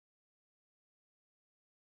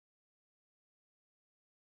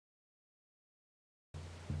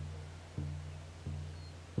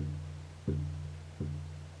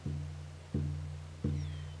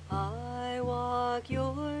walk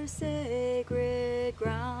your sacred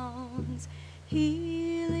grounds,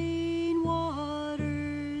 healing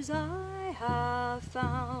waters I have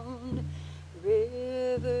found,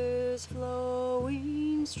 rivers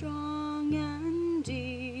flowing strong and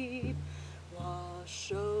deep,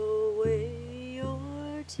 wash away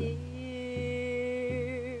your tears.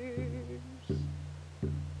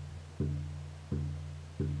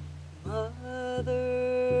 Mother,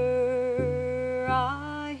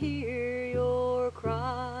 I hear your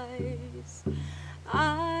cries,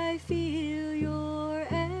 I feel your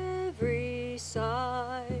every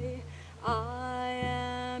sigh. I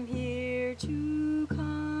am here to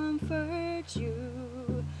comfort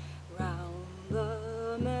you round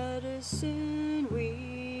the medicine wheel.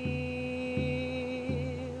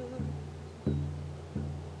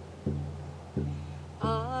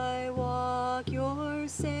 I walk your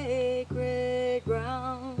sacred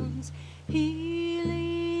grounds,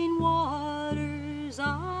 healing waters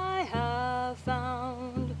I have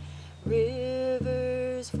found,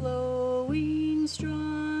 rivers flowing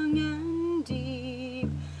strong and deep,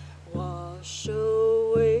 wash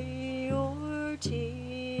away your tears.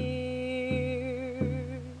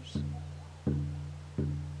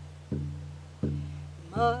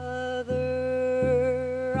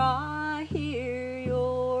 Mother, I hear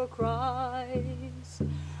your cries,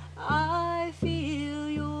 I feel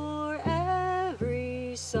your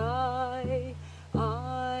every sigh.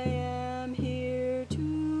 I am here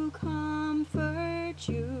to comfort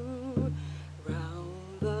you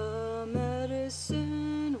round the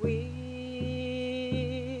medicine wheel.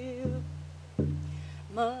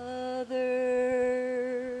 Mother,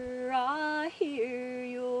 I hear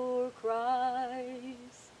your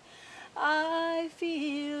cries, I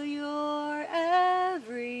feel your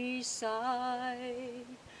every sigh.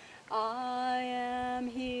 I am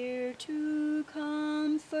here to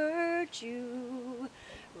comfort you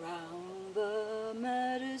round the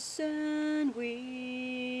medicine wheel.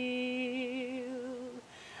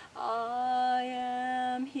 I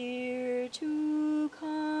am here to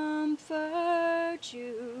comfort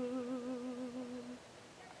you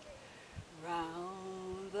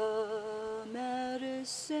round the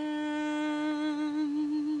medicine